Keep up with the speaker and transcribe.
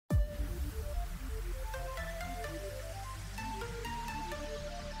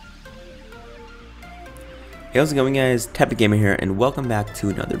Hey, how's it going guys? Type of Gamer here and welcome back to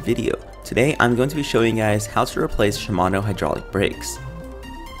another video. Today I'm going to be showing you guys how to replace Shimano hydraulic brakes.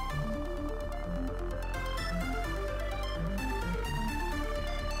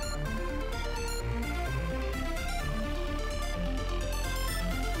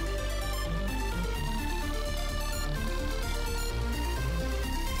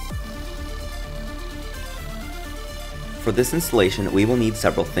 For this installation, we will need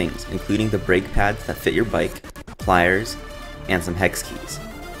several things, including the brake pads that fit your bike, pliers, and some hex keys.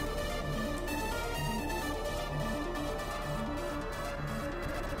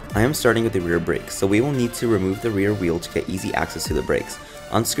 I am starting with the rear brakes, so we will need to remove the rear wheel to get easy access to the brakes.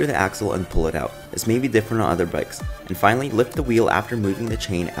 Unscrew the axle and pull it out. This may be different on other bikes. And finally, lift the wheel after moving the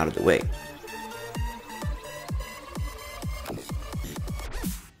chain out of the way.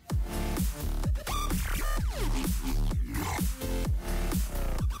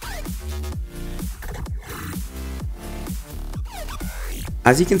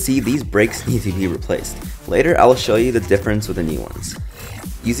 As you can see, these brakes need to be replaced. Later, I will show you the difference with the new ones.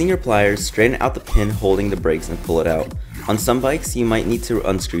 Using your pliers, straighten out the pin holding the brakes and pull it out. On some bikes, you might need to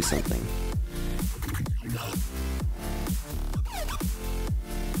unscrew something.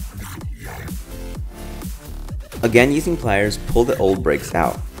 Again, using pliers, pull the old brakes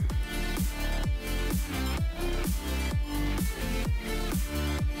out.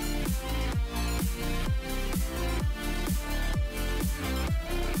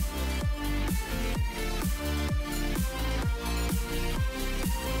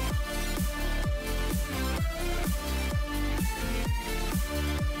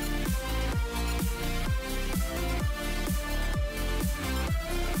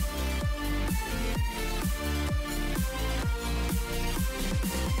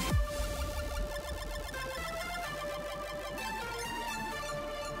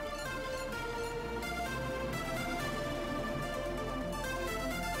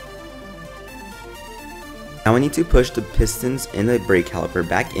 Now we need to push the pistons in the brake caliper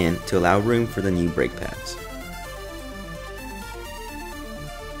back in to allow room for the new brake pads.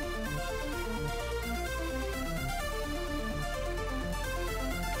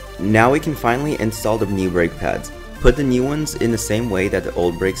 Now we can finally install the new brake pads. Put the new ones in the same way that the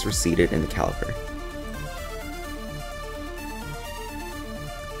old brakes were seated in the caliper.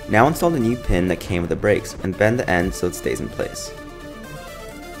 Now install the new pin that came with the brakes and bend the end so it stays in place.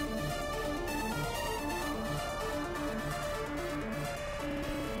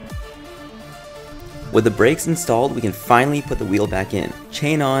 With the brakes installed, we can finally put the wheel back in,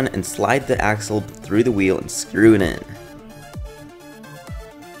 chain on, and slide the axle through the wheel and screw it in.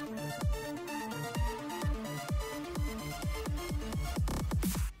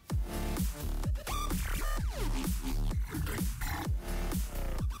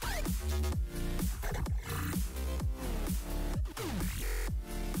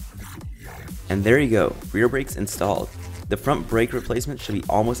 And there you go, rear brakes installed. The front brake replacement should be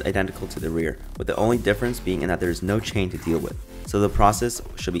almost identical to the rear, with the only difference being in that there is no chain to deal with, so the process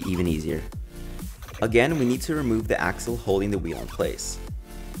should be even easier. Again, we need to remove the axle holding the wheel in place.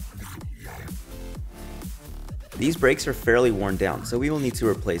 These brakes are fairly worn down, so we will need to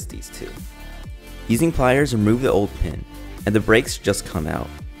replace these too. Using pliers, remove the old pin, and the brakes just come out.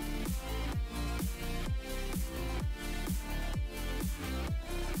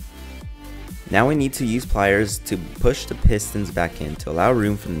 Now we need to use pliers to push the pistons back in to allow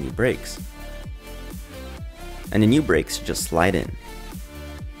room for the new brakes. And the new brakes just slide in.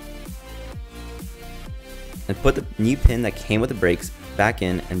 And put the new pin that came with the brakes back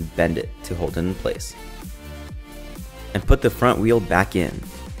in and bend it to hold it in place. And put the front wheel back in.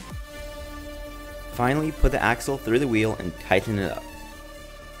 Finally, put the axle through the wheel and tighten it up.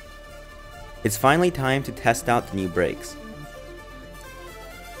 It's finally time to test out the new brakes.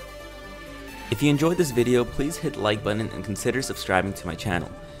 If you enjoyed this video, please hit the like button and consider subscribing to my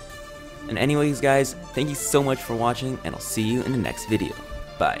channel. And anyways guys, thank you so much for watching and I'll see you in the next video.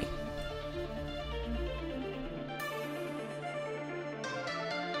 Bye.